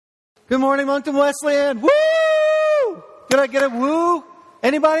Good morning, Moncton, Wesleyan. Woo! Did I get a woo?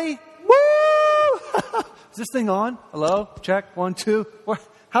 Anybody? Woo! Is this thing on? Hello? Check. 1, 2.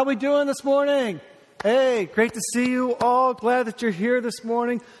 How we doing this morning? Hey, great to see you all. Glad that you're here this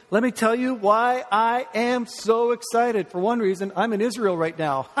morning. Let me tell you why I am so excited. For one reason, I'm in Israel right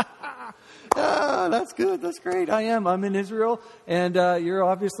now. That's good. That's great. I am. I'm in Israel, and you're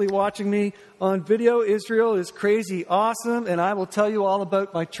obviously watching me on video. Israel is crazy awesome, and I will tell you all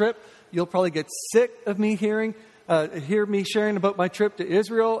about my trip. You'll probably get sick of me hear me sharing about my trip to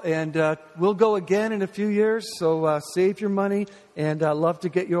Israel, and we'll go again in a few years, so save your money, and love to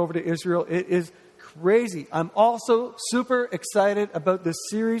get you over to Israel. It is crazy. I'm also super excited about this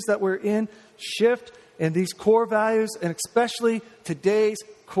series that we're in, Shift, and these core values, and especially today's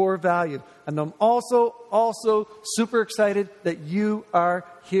core value. And I'm also super excited that you are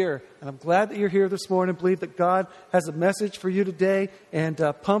here. And I'm glad that you're here this morning. Believe that God has a message for you today, and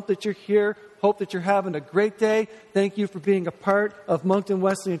pumped that you're here. Hope that you're having a great day. Thank you for being a part of Moncton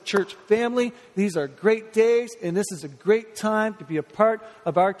Wesleyan Church family. These are great days, and this is a great time to be a part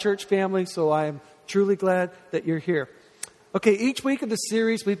of our church family. So I am truly glad that you're here. Okay, each week of the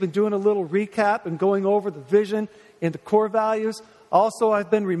series, we've been doing a little recap and going over the vision and the core values. Also, I've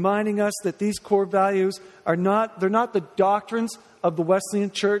been reminding us that these core values they're not the doctrines of the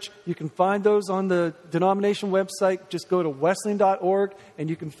Wesleyan Church. You can find those on the denomination website. Just go to wesleyan.org and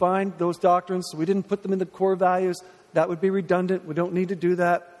you can find those doctrines. So we didn't put them in the core values. That would be redundant. We don't need to do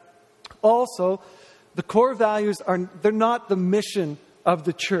that. Also, the core values they're not the mission of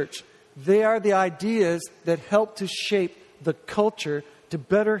the church. They are the ideas that help to shape the culture to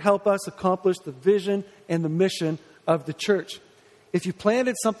better help us accomplish the vision and the mission of the church. If you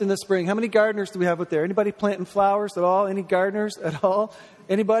planted something this spring, how many gardeners do we have out there? Anybody planting flowers at all? Any gardeners at all?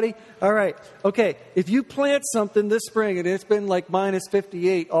 Anybody? All right. Okay. If you plant something this spring, and it's been like minus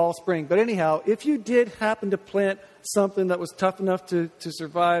 58 all spring, but anyhow, if you did happen to plant something that was tough enough to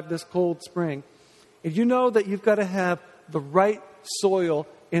survive this cold spring, and you know that you've got to have the right soil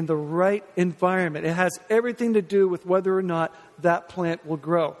in the right environment. It has everything to do with whether or not that plant will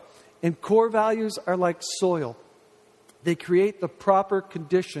grow. And core values are like soil. They create the proper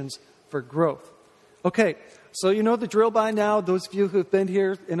conditions for growth. Okay, so you know the drill by now. Those of you who have been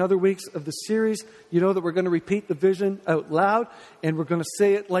here in other weeks of the series, you know that we're going to repeat the vision out loud, and we're going to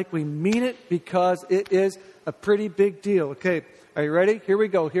say it like we mean it because it is a pretty big deal. Okay, are you ready? Here we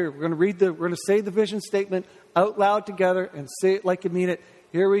go. Here, we're going to say the vision statement out loud together and say it like you mean it.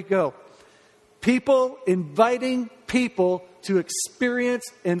 Here we go. People inviting people to experience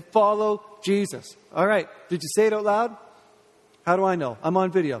and follow Jesus. All right. Did you say it out loud? How do I know? I'm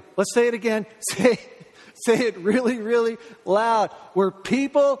on video. Let's say it again. Say it really, really loud. We're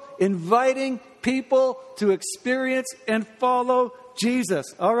people inviting people to experience and follow Jesus.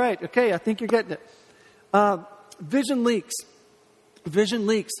 All right. Okay. I think you're getting it. Vision leaks. Vision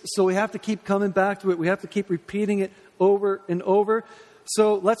leaks. So we have to keep coming back to it. We have to keep repeating it over and over.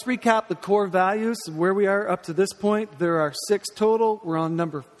 So let's recap the core values, where we are up to this point. There are 6 total. We're on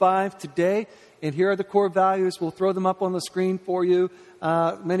number 5 today. And here are the core values. We'll throw them up on the screen for you.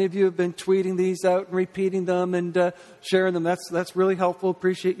 Many of you have been tweeting these out and repeating them and sharing them. That's really helpful.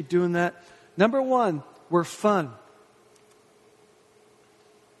 Appreciate you doing that. Number 1, we're fun.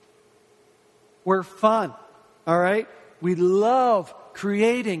 We're fun. All right? We love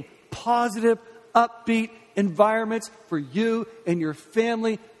creating positive, upbeat environments for you and your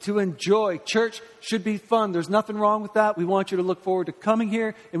family to enjoy. Church should be fun. There's nothing wrong with that. We want you to look forward to coming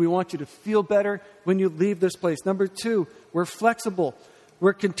here, and we want you to feel better when you leave this place. Number 2, we're flexible.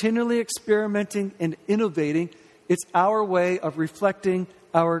 We're continually experimenting and innovating. It's our way of reflecting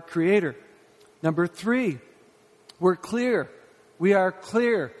our Creator. Number 3, we're clear. We are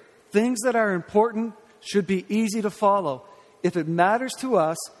clear. Things that are important should be easy to follow. If it matters to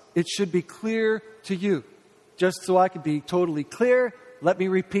us, it should be clear to you. Just so I can be totally clear, let me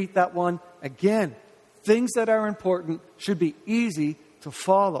repeat that one again. Things that are important should be easy to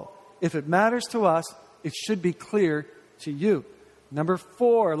follow. If it matters to us, it should be clear to you. Number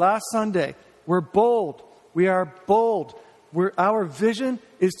 4, last Sunday, we're bold. We are bold. Our vision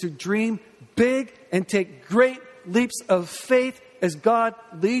is to dream big and take great leaps of faith as God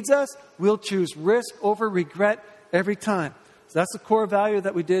leads us. We'll choose risk over regret every time. So that's the core value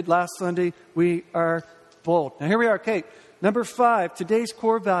that we did last Sunday. We are bold. Now here we are. Okay, number 5, today's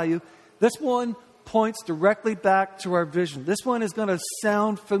core value. This one points directly back to our vision. This one is going to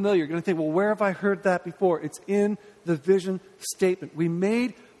sound familiar. You're going to think, well, where have I heard that before? It's in the vision statement. We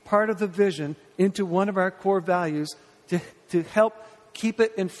made part of the vision into one of our core values to help keep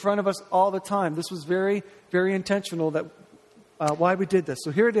it in front of us all the time. This was very, very intentional that why we did this.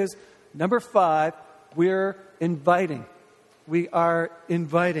 So here it is. Number 5, we're inviting. We are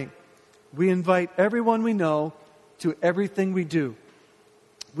inviting. We invite everyone we know to everything we do.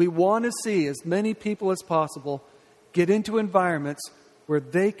 We want to see as many people as possible get into environments where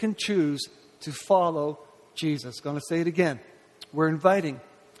they can choose to follow Jesus. Going to say it again. We're inviting.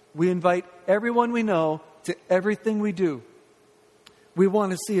 We invite everyone we know to everything we do. We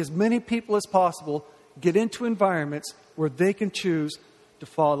want to see as many people as possible get into environments where they can choose to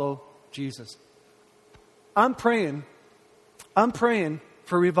follow Jesus. I'm praying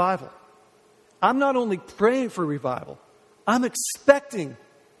for revival. I'm not only praying for revival, I'm expecting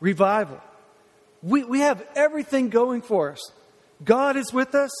revival. We have everything going for us. God is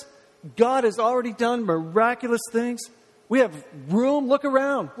with us. God has already done miraculous things. We have room. Look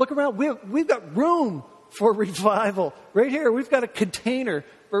around. We've got room for revival. Right here, we've got a container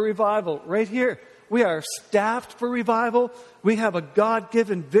for revival. Right here. We are staffed for revival. We have a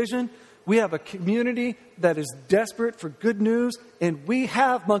God-given vision. We have a community that is desperate for good news. And we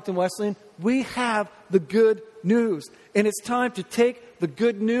have, Moncton Wesleyan, we have the good news. And it's time to take the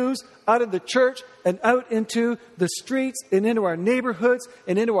good news out of the church and out into the streets and into our neighborhoods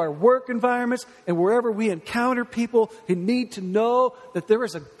and into our work environments and wherever we encounter people who need to know that there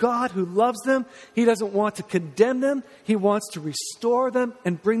is a God who loves them. He doesn't want to condemn them. He wants to restore them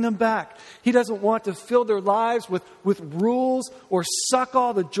and bring them back. He doesn't want to fill their lives with rules or suck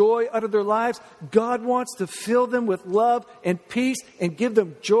all the joy out of their lives. God wants to fill them with love and peace and give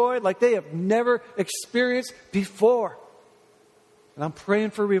them joy like they have never experienced before. And I'm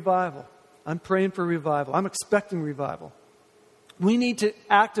praying for revival. I'm expecting revival. We need to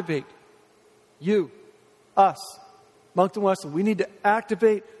activate you, us, Moncton Wesleyan. We need to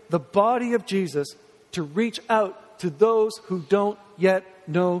activate the body of Jesus to reach out to those who don't yet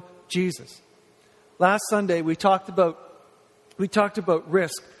know Jesus. Last Sunday, we talked about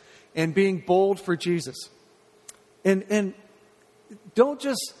risk and being bold for Jesus. And don't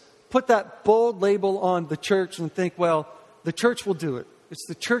just put that bold label on the church and think, well, the church will do it. It's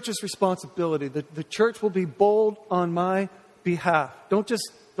the church's responsibility. The church will be bold on my behalf. Don't just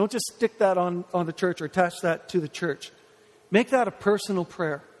stick that on the church or attach that to the church. Make that a personal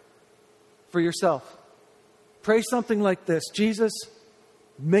prayer for yourself. Pray something like this: Jesus,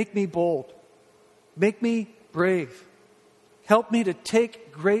 make me bold. Make me brave. Help me to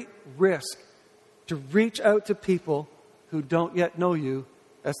take great risk to reach out to people who don't yet know you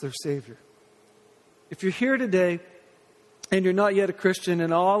as their Savior. If you're here today and you're not yet a Christian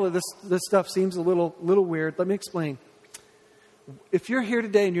and all of this stuff seems a little weird, let me explain. If you're here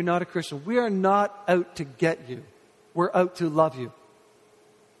today and you're not a Christian, we are not out to get you. We're out to love you.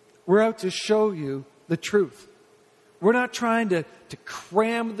 We're out to show you the truth. We're not trying to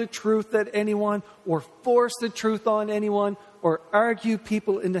cram the truth at anyone or force the truth on anyone or argue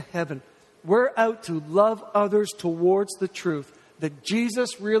people into heaven. We're out to love others towards the truth that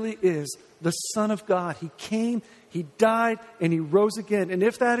Jesus really is the Son of God. He came, He died, and He rose again. And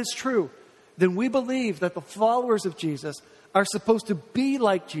if that is true, then we believe that the followers of Jesus are supposed to be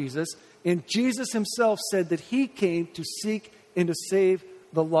like Jesus. And Jesus Himself said that He came to seek and to save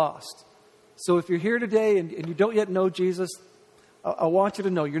the lost. So if you're here today and you don't yet know Jesus, I want you to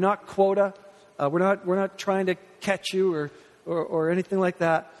know you're not quota. We're not trying to catch you or anything like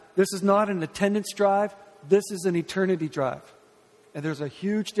that. This is not an attendance drive. This is an eternity drive. And there's a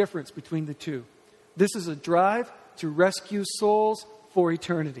huge difference between the two. This is a drive to rescue souls for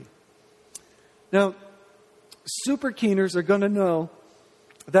eternity. Now, super keeners are going to know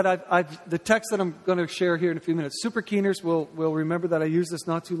that the text that I'm going to share here in a few minutes, super keeners will remember that I used this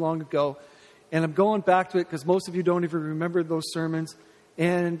not too long ago. And I'm going back to it because most of you don't even remember those sermons.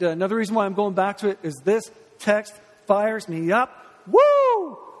 And another reason why I'm going back to it is this text fires me up.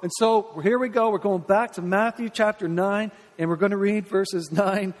 Woo! And so here we go. We're going back to Matthew chapter 9, and we're going to read verses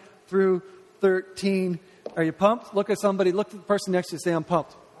 9 through 13. Are you pumped? Look at somebody. Look at the person next to you. Say, I'm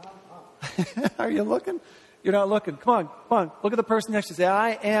pumped. Are you looking? You're not looking. Come on. Look at the person next to you. Say,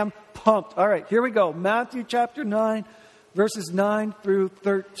 I am pumped. All right, here we go. Matthew chapter 9, verses 9 through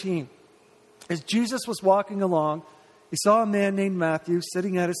 13. As Jesus was walking along, he saw a man named Matthew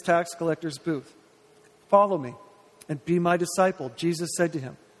sitting at his tax collector's booth. Follow me and be my disciple, Jesus said to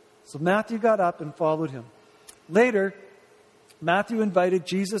him. So Matthew got up and followed him. Later, Matthew invited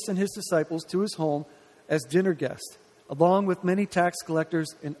Jesus and his disciples to his home as dinner guests, along with many tax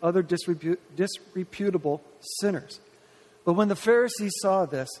collectors and other disreputable sinners. But when the Pharisees saw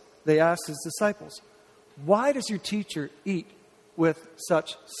this, they asked his disciples, "Why does your teacher eat with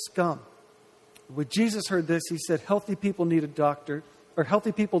such scum?" When Jesus heard this, he said, healthy people need a doctor, or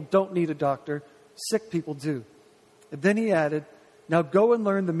healthy people don't need a doctor, sick people do. And then he added, Now go and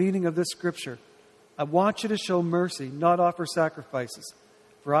learn the meaning of this scripture. I want you to show mercy, not offer sacrifices.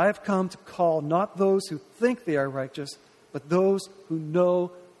 For I have come to call not those who think they are righteous, but those who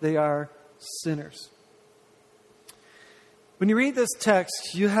know they are sinners. When you read this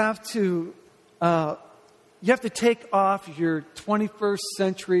text, you have to take off your 21st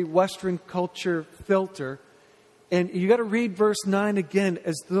century Western culture filter, and you got to read verse 9 again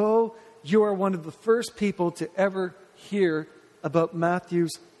as though you are one of the first people to ever hear about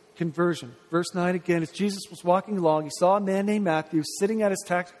Matthew's conversion. Verse 9 again, as Jesus was walking along, he saw a man named Matthew sitting at his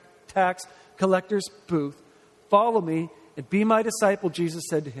tax collector's booth. Follow me and be my disciple, Jesus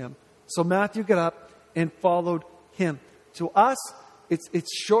said to him. So Matthew got up and followed him. To us,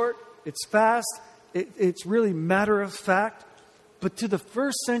 it's short, it's fast, it's really matter of fact. But to the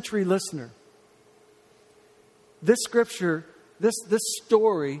first century listener, this scripture, this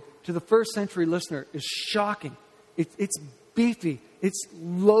story to the first century listener is shocking. It's beefy. It's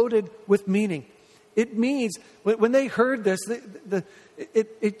loaded with meaning. It means, when they heard this,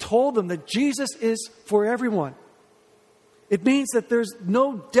 it told them that Jesus is for everyone. It means that there's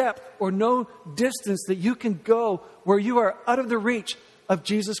no depth or no distance that you can go where you are out of the reach of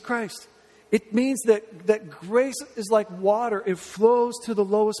Jesus Christ. It means that grace is like water. It flows to the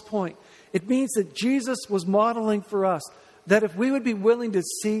lowest point. It means that Jesus was modeling for us that if we would be willing to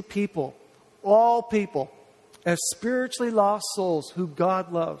see people, all people, as spiritually lost souls who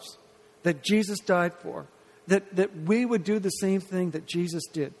God loves, that Jesus died for, that we would do the same thing that Jesus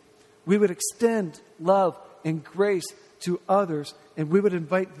did. We would extend love and grace to others, and we would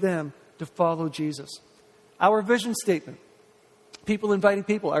invite them to follow Jesus. Our vision statement, people inviting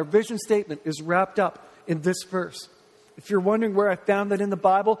people, our vision statement is wrapped up in this verse. If you're wondering where I found that in the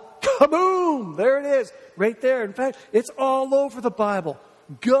Bible, kaboom! There it is, right there. In fact, it's all over the Bible.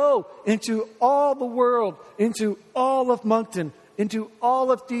 Go into all the world, into all of Moncton, into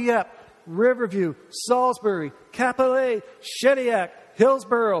all of Dieppe, Riverview, Salisbury, Capellet, Shediac,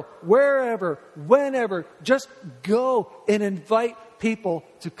 Hillsborough, wherever, whenever. Just go and invite people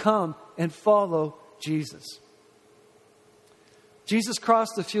to come and follow Jesus. Jesus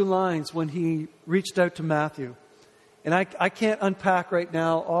crossed a few lines when he reached out to Matthew. And I can't unpack right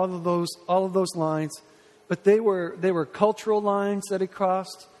now all of those lines, but they were cultural lines that he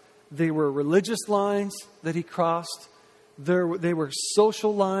crossed. They were religious lines that he crossed. They were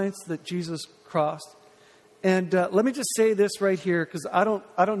social lines that Jesus crossed. And let me just say this right here, because I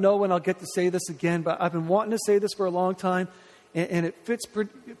don't know when I'll get to say this again, but I've been wanting to say this for a long time, and it fits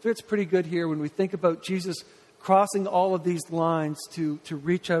pretty good here when we think about Jesus crossing all of these lines to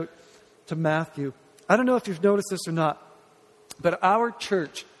reach out to Matthew. I don't know if you've noticed this or not, but our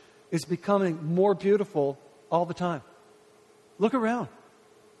church is becoming more beautiful all the time. Look around.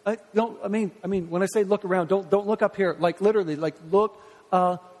 I mean, when I say look around, don't look up here. Like literally, like look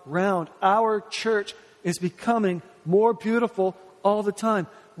around. Our church is becoming more beautiful all the time.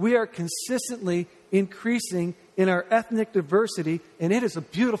 We are consistently increasing in our ethnic diversity, and it is a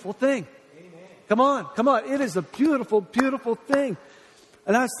beautiful thing. Amen. Come on. It is a beautiful, beautiful thing.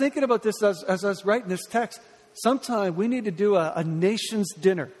 And I was thinking about this as I was writing this text. Sometime we need to do a nation's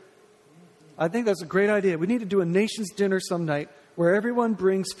dinner. I think that's a great idea. We need to do a nation's dinner some night where everyone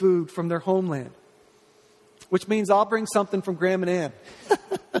brings food from their homeland. Which means I'll bring something from Graham and Ann.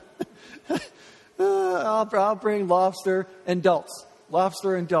 I'll bring lobster and dulse.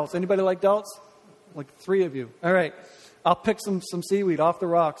 Lobster and dulse. Anybody like dulse? Like 3 of you. All right. I'll pick some seaweed off the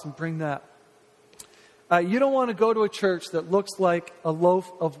rocks and bring that. You don't want to go to a church that looks like a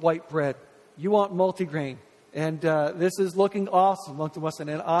loaf of white bread. You want multigrain. And this is looking awesome, Moncton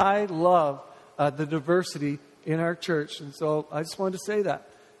Wesleyan. And I love the diversity in our church. And so I just wanted to say that.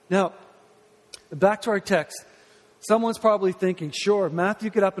 Now, back to our text. Someone's probably thinking, sure, Matthew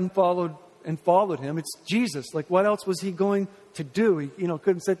got up and followed him. It's Jesus. Like, what else was he going to do? He,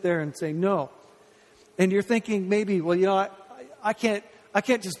 couldn't sit there and say no. And you're thinking maybe, well, I can't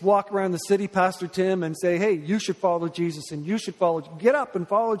just walk around the city, Pastor Tim, and say, hey, you should follow Jesus and you should get up and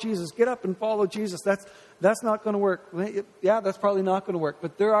follow Jesus. Get up and follow Jesus. That's not going to work. Yeah, that's probably not going to work.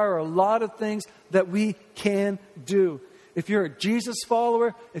 But there are a lot of things that we can do. If you're a Jesus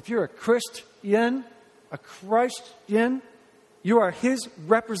follower, if you're a Christian, you are his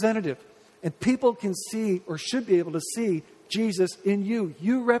representative. And people can see or should be able to see Jesus in you.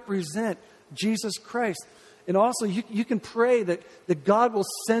 You represent Jesus Christ. And also, you can pray that God will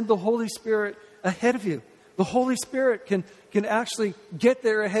send the Holy Spirit ahead of you. The Holy Spirit can actually get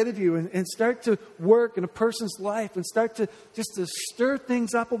there ahead of you and start to work in a person's life and start to just to stir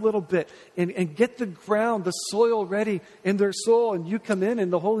things up a little bit and get the ground, the soil ready in their soul. And you come in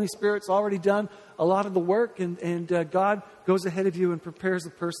and the Holy Spirit's already done a lot of the work and God goes ahead of you and prepares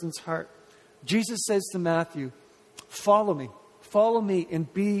the person's heart. Jesus says to Matthew, follow me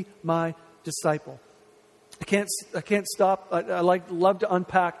and be my disciple. I can't stop. I love to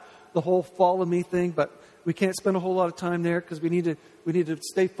unpack the whole follow me thing, but we can't spend a whole lot of time there because we need to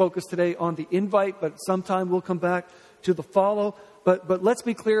stay focused today on the invite, but sometime we'll come back to the follow. But let's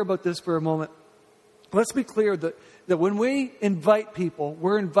be clear about this for a moment. Let's be clear that when we invite people,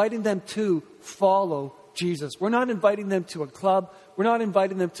 we're inviting them to follow Jesus. We're not inviting them to a club. We're not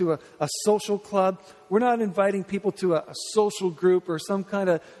inviting them to a social club. We're not inviting people to a social group or some kind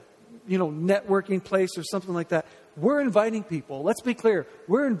of networking place or something like that. We're inviting people, let's be clear,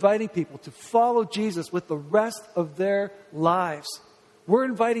 we're inviting people to follow Jesus with the rest of their lives. We're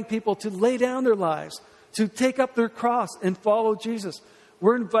inviting people to lay down their lives, to take up their cross and follow Jesus.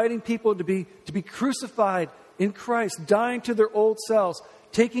 We're inviting people to be crucified in Christ, dying to their old selves,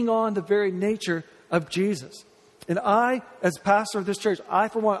 taking on the very nature of Jesus. And I, as pastor of this church, I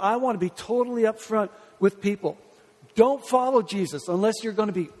want to be totally upfront with people. Don't follow Jesus unless you're going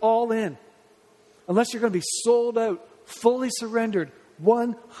to be all in. Unless you're going to be sold out, fully surrendered,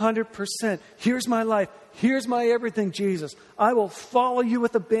 100%. Here's my life. Here's my everything, Jesus. I will follow you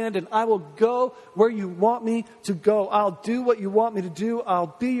with abandon. I will go where you want me to go. I'll do what you want me to do.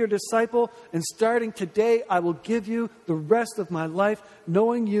 I'll be your disciple. And starting today, I will give you the rest of my life,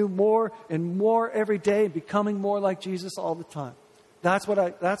 knowing you more and more every day and becoming more like Jesus all the time. That's what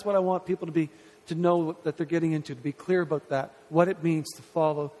I want people to know that they're getting into, to be clear about that, what it means to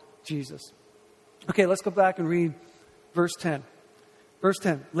follow Jesus. Okay, let's go back and read verse 10. Verse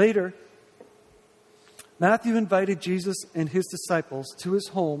 10. Later, Matthew invited Jesus and his disciples to his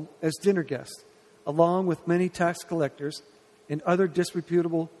home as dinner guests, along with many tax collectors and other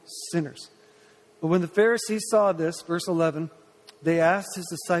disreputable sinners. But when the Pharisees saw this, verse 11, they asked his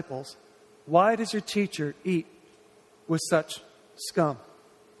disciples, "Why does your teacher eat with such scum?"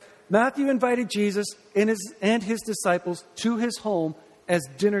 Matthew invited Jesus and his disciples to his home as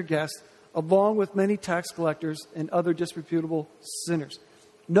dinner guests, along with many tax collectors and other disreputable sinners.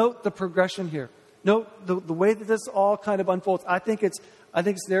 Note the progression here. Note the way that this all kind of unfolds. I think it's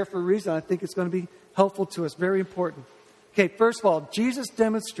there for a reason. I think it's going to be helpful to us. Very important. Okay, first of all, Jesus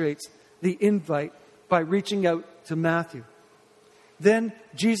demonstrates the invite by reaching out to Matthew. Then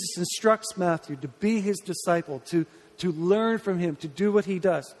Jesus instructs Matthew to be his disciple, to learn from him, to do what he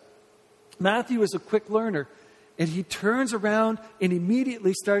does. Matthew is a quick learner. And he turns around and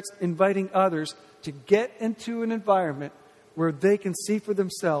immediately starts inviting others to get into an environment where they can see for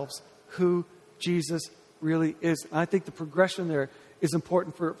themselves who Jesus really is. And I think the progression there is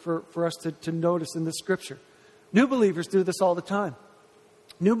important for us to notice in this scripture. New believers do this all the time.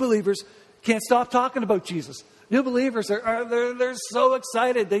 New believers can't stop talking about Jesus. New believers they're so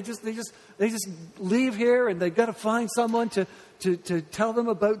excited. They just leave here and they've got to find someone to tell them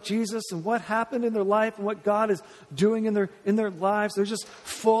about Jesus and what happened in their life and what God is doing in their lives. They're just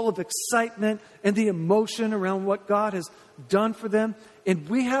full of excitement and the emotion around what God has done for them. And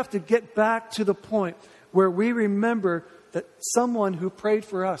we have to get back to the point where we remember that someone who prayed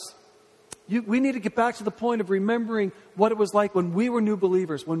for us. We need to get back to the point of remembering what it was like when we were new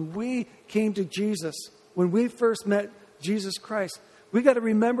believers, when we came to Jesus, when we first met Jesus Christ. We got to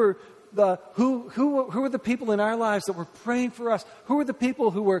remember who were the people in our lives that were praying for us? Who were the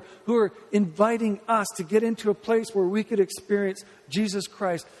people who were inviting us to get into a place where we could experience Jesus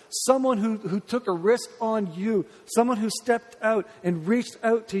Christ? Someone who took a risk on you. Someone who stepped out and reached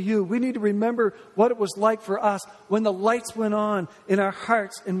out to you. We need to remember what it was like for us when the lights went on in our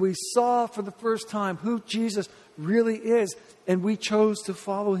hearts and we saw for the first time who Jesus really is and we chose to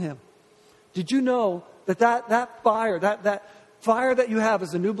follow him. Did you know that fire, that fire that you have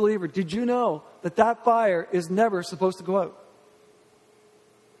as a new believer, did you know that fire is never supposed to go out?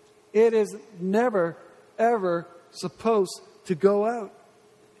 It is never, ever supposed to go out.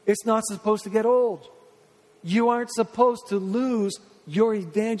 It's not supposed to get old. You aren't supposed to lose your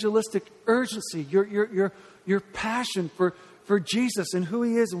evangelistic urgency, your passion for Jesus and who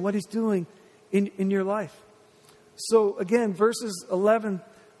he is and what he's doing in your life. So again, verses 11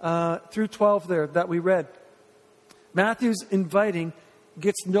 through 12 there that we read. Matthew's inviting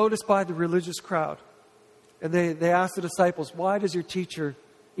gets noticed by the religious crowd. And they ask the disciples, "Why does your teacher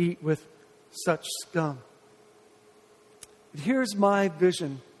eat with such scum?" Here's my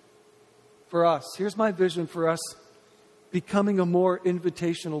vision for us. Here's my vision for us becoming a more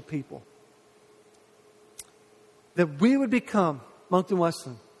invitational people. that we would become, Moncton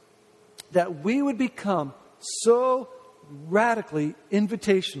Wesleyan, that we would become so radically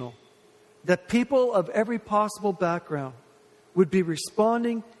invitational that people of every possible background would be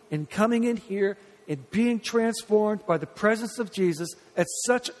responding and coming in here and being transformed by the presence of Jesus at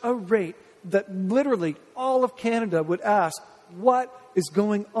such a rate that literally all of Canada would ask, what is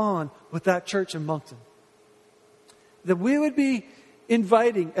going on with that church in Moncton? That we would be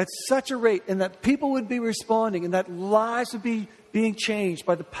inviting at such a rate, and that people would be responding, and that lives would be being changed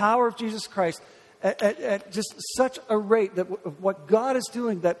by the power of Jesus Christ at just such a rate that what God is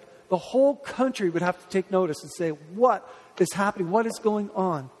doing, that the whole country would have to take notice and say, what is happening? What is going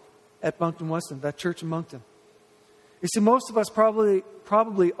on at Moncton Wesleyan, that church in Moncton? You see, most of us probably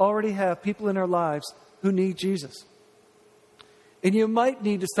already have people in our lives who need Jesus. And you might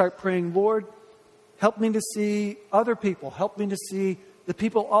need to start praying, Lord, help me to see other people. Help me to see the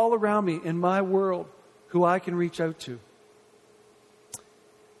people all around me in my world who I can reach out to.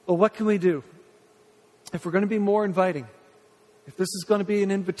 Well, what can we do? If we're going to be more inviting, if this is going to be an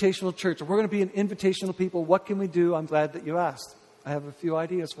invitational church, if we're going to be an invitational people, what can we do? I'm glad that you asked. I have a few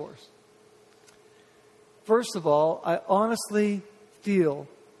ideas for us. First of all, I honestly feel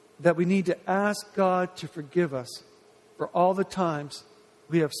that we need to ask God to forgive us for all the times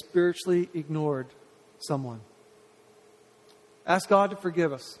we have spiritually ignored someone. Ask God to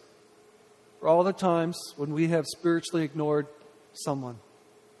forgive us for all the times when we have spiritually ignored someone.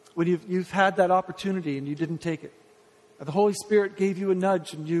 When you've had that opportunity and you didn't take it. The Holy Spirit gave you a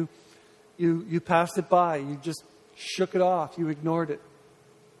nudge and you passed it by. You just shook it off. You ignored it.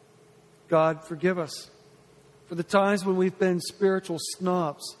 God, forgive us for the times when we've been spiritual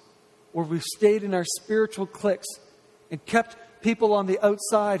snobs, or we've stayed in our spiritual cliques and kept people on the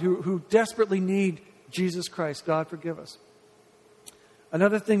outside who desperately need Jesus Christ. God, forgive us.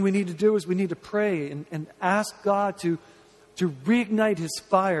 Another thing we need to do is we need to pray and ask God to reignite His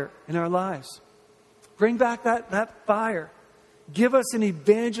fire in our lives. Bring back that fire. Give us an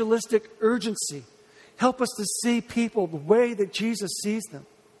evangelistic urgency. Help us to see people the way that Jesus sees them.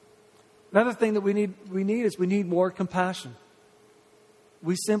 Another thing that we need more compassion.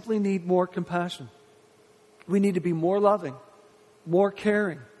 We simply need more compassion. We need to be more loving, more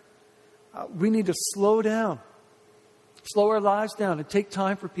caring. We need to slow down, slow our lives down and take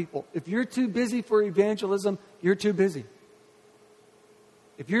time for people. If you're too busy for evangelism, you're too busy.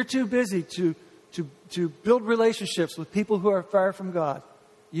 If you're too busy to build relationships with people who are far from God,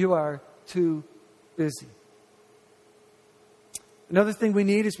 you are too busy. Another thing we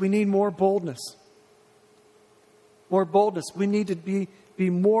need is we need more boldness. More boldness. We need to be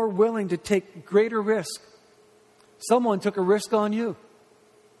more willing to take greater risk. Someone took a risk on you.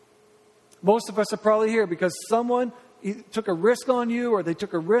 Most of us are probably here because someone took a risk on you, or they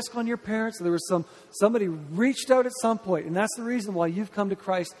took a risk on your parents. There was somebody reached out at some point, and that's the reason why you've come to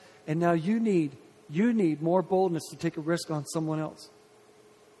Christ. And now you need more boldness to take a risk on someone else.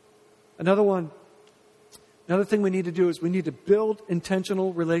 Another thing we need to do is we need to build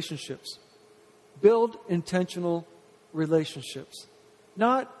intentional relationships. Build intentional relationships.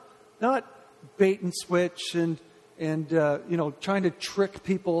 Not bait and switch and trying to trick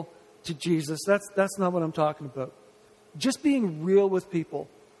people to Jesus. That's not what I'm talking about. Just being real with people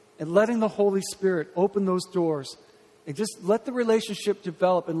and letting the Holy Spirit open those doors and just let the relationship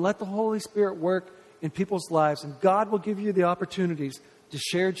develop and let the Holy Spirit work in people's lives. And God will give you the opportunities to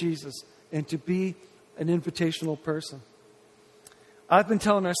share Jesus and to be an invitational person. I've been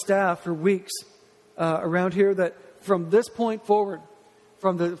telling our staff for weeks around here that from this point forward,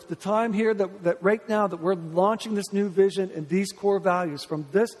 from the time here that right now that we're launching this new vision and these core values, from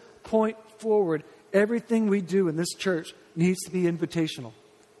this point forward, everything we do in this church needs to be invitational.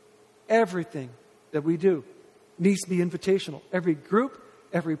 Everything that we do needs to be invitational. Every group,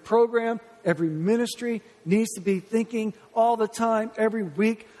 every program, every ministry needs to be thinking all the time, every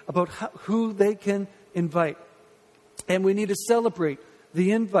week, about who they can invite. And we need to celebrate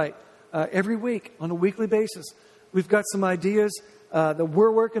the invite every week on a weekly basis. We've got some ideas that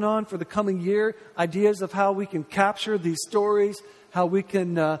we're working on for the coming year, ideas of how we can capture these stories, how we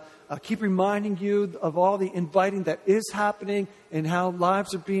can keep reminding you of all the inviting that is happening and how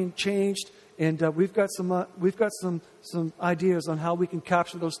lives are being changed. And we've got some ideas on how we can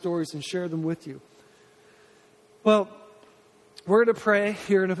capture those stories and share them with you. Well, we're going to pray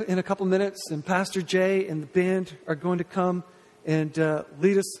here in a couple minutes, and Pastor Jay and the band are going to come and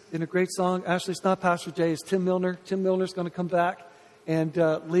lead us in a great song. Actually, it's not Pastor Jay, it's Tim Milner. Tim Milner's going to come back and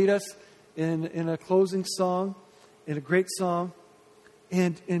lead us in a closing song, in a great song.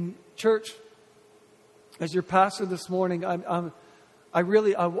 And in church, as your pastor this morning, I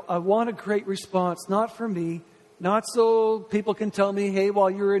want a great response, not from me, Not so people can tell me, hey, while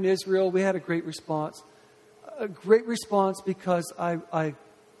you were in Israel, we had a great response. A great response because I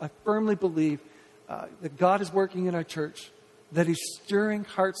firmly believe that God is working in our church, that He's stirring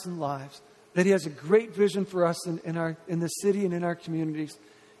hearts and lives, that He has a great vision for us in the city and in our communities.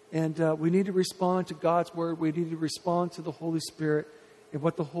 And we need to respond to God's Word. We need to respond to the Holy Spirit and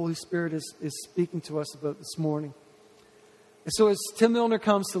what the Holy Spirit is speaking to us about this morning. And so as Tim Milner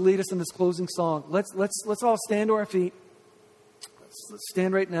comes to lead us in this closing song, let's all stand to our feet. Let's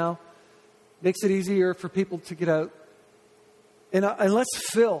stand right now. Makes it easier for people to get out. And let's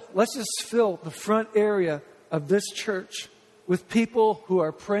just fill the front area of this church with people who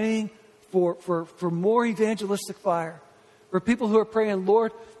are praying for more evangelistic fire. For people who are praying,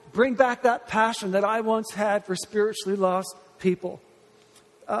 Lord, bring back that passion that I once had for spiritually lost people.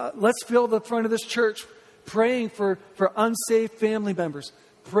 Let's fill the front of this church praying for unsaved family members,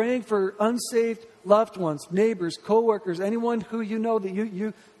 praying for unsaved loved ones, neighbors, co-workers, anyone who you know that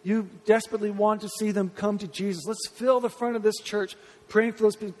you desperately want to see them come to Jesus. Let's fill the front of this church praying for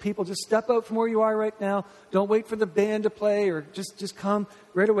those people. Just step out from where you are right now. Don't wait for the band to play, or just come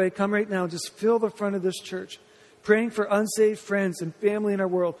right away. Come right now. Just fill the front of this church. Praying for unsaved friends and family in our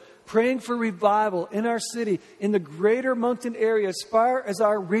world. Praying for revival in our city, in the greater Moncton area, as far as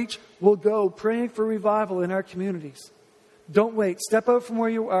our reach will go. Praying for revival in our communities. Don't wait. Step out from where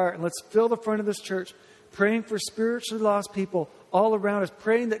you are and let's fill the front of this church. Praying for spiritually lost people all around us.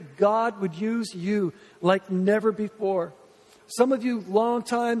 Praying that God would use you like never before. Some of you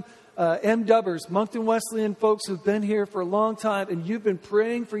long-time M-dubbers, Moncton Wesleyan folks who've been here for a long time, and you've been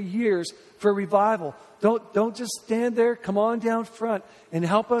praying for years for revival. Don't just stand there. Come on down front and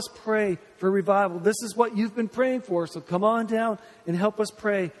help us pray for revival. This is what you've been praying for, so come on down and help us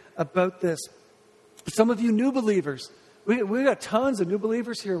pray about this. Some of you new believers, we got tons of new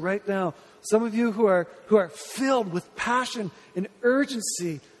believers here right now. Some of you who are filled with passion and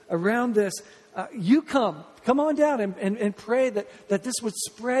urgency around this, you come on down and pray that this would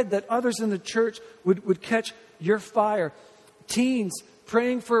spread, that others in the church would catch your fire. Teens,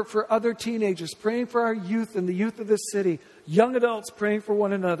 praying for other teenagers, praying for our youth and the youth of this city. Young adults praying for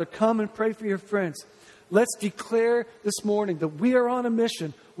one another. Come and pray for your friends. Let's declare this morning that we are on a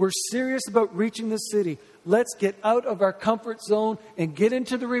mission. We're serious about reaching this city. Let's get out of our comfort zone and get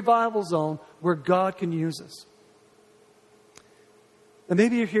into the revival zone where God can use us. And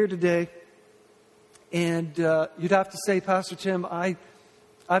maybe you're here today and you'd have to say, Pastor Tim,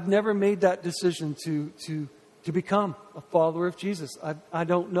 I've never made that decision to become a follower of Jesus. I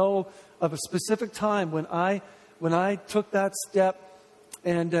don't know of a specific time when I took that step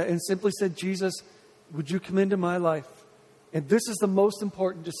and simply said, Jesus, would you come into my life? And this is the most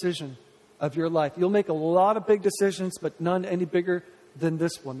important decision of your life. You'll make a lot of big decisions, but none any bigger than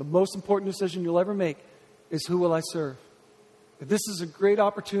this one. The most important decision you'll ever make is, who will I serve? This is a great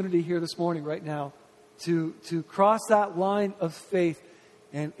opportunity here this morning, right now, to cross that line of faith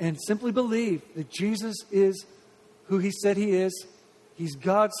and simply believe that Jesus is who He said He is. He's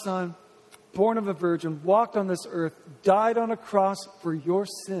God's Son, born of a virgin, walked on this earth, died on a cross for your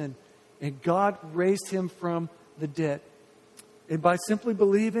sin, and God raised Him from the dead. And by simply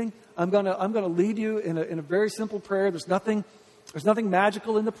believing, I'm gonna lead you in a very simple prayer. There's nothing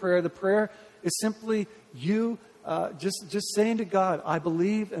magical in the prayer. The prayer is simply you just saying to God, I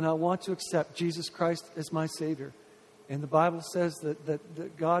believe and I want to accept Jesus Christ as my Savior. And the Bible says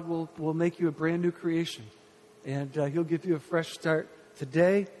that God will make you a brand new creation. And He'll give you a fresh start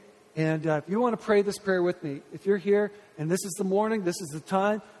today. And if you want to pray this prayer with me, if you're here and this is the morning, this is the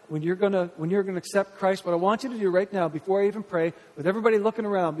time when you're gonna accept Christ, what I want you to do right now, before I even pray, with everybody looking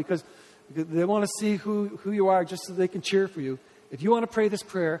around, because they want to see who you are, just so they can cheer for you. If you want to pray this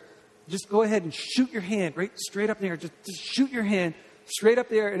prayer, just go ahead and shoot your hand right straight up in the air. Just shoot your hand straight up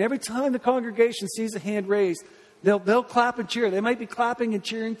there. And every time the congregation sees a hand raised, they'll clap and cheer. They might be clapping and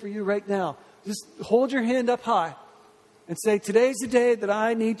cheering for you right now. Just hold your hand up high and say, today's the day that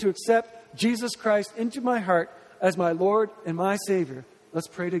I need to accept Jesus Christ into my heart as my Lord and my Savior. Let's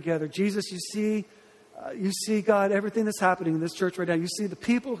pray together. Jesus, you see, God, everything that's happening in this church right now. You see the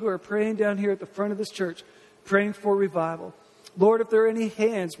people who are praying down here at the front of this church, praying for revival. Lord, if there are any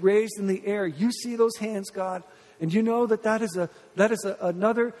hands raised in the air, you see those hands, God. And you know that is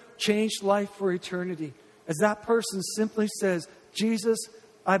another changed life for eternity. As that person simply says, Jesus,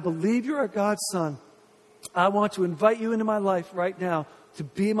 I believe you are God's Son. I want to invite you into my life right now to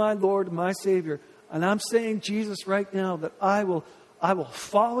be my Lord and my Savior. And I'm saying, Jesus, right now, that I will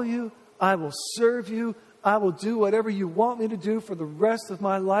follow you. I will serve you. I will do whatever you want me to do for the rest of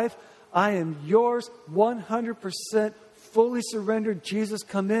my life. I am yours 100% fully surrendered. Jesus,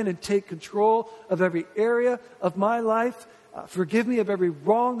 come in and take control of every area of my life. Forgive me of every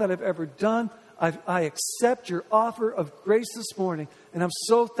wrong that I've ever done. I accept your offer of grace this morning. And I'm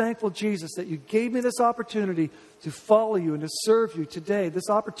so thankful, Jesus, that you gave me this opportunity to follow you and to serve you today. This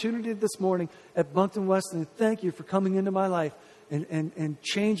opportunity this morning at Moncton, Wesleyan. Thank you for coming into my life and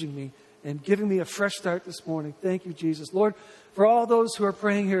changing me and giving me a fresh start this morning. Thank you, Jesus. Lord, for all those who are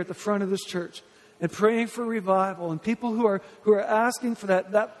praying here at the front of this church and praying for revival, and people who are asking for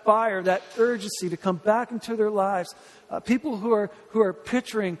that fire, that urgency to come back into their lives. People who are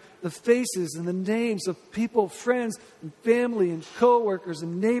picturing the faces and the names of people, friends and family and co-workers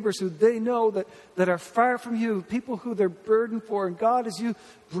and neighbors who they know that are far from you, people who they're burdened for. And God, as you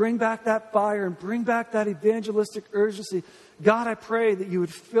bring back that fire and bring back that evangelistic urgency, God, I pray that you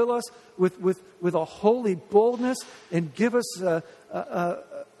would fill us with a holy boldness and give us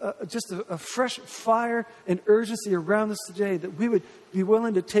just a fresh fire and urgency around us today, that we would be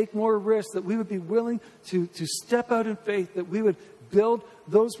willing to take more risks, that we would be willing to step out in faith, that we would build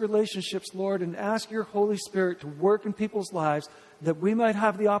those relationships, Lord, and ask your Holy Spirit to work in people's lives, that we might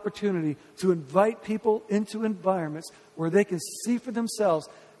have the opportunity to invite people into environments where they can see for themselves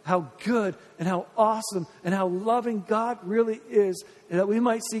how good and how awesome and how loving God really is, and that we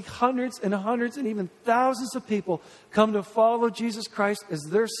might see hundreds and hundreds and even thousands of people come to follow Jesus Christ as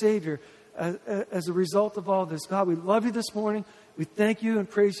their Savior as a result of all this. God, we love you this morning. We thank you and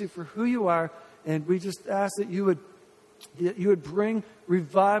praise you for who you are, and we just ask that you would bring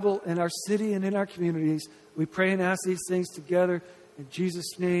revival in our city and in our communities. We pray and ask these things together in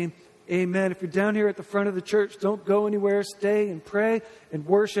Jesus' name. Amen. If you're down here at the front of the church, don't go anywhere. Stay and pray and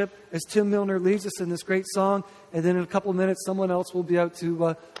worship as Tim Milner leads us in this great song. And then in a couple of minutes, someone else will be out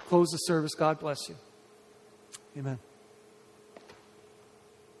to close the service. God bless you. Amen.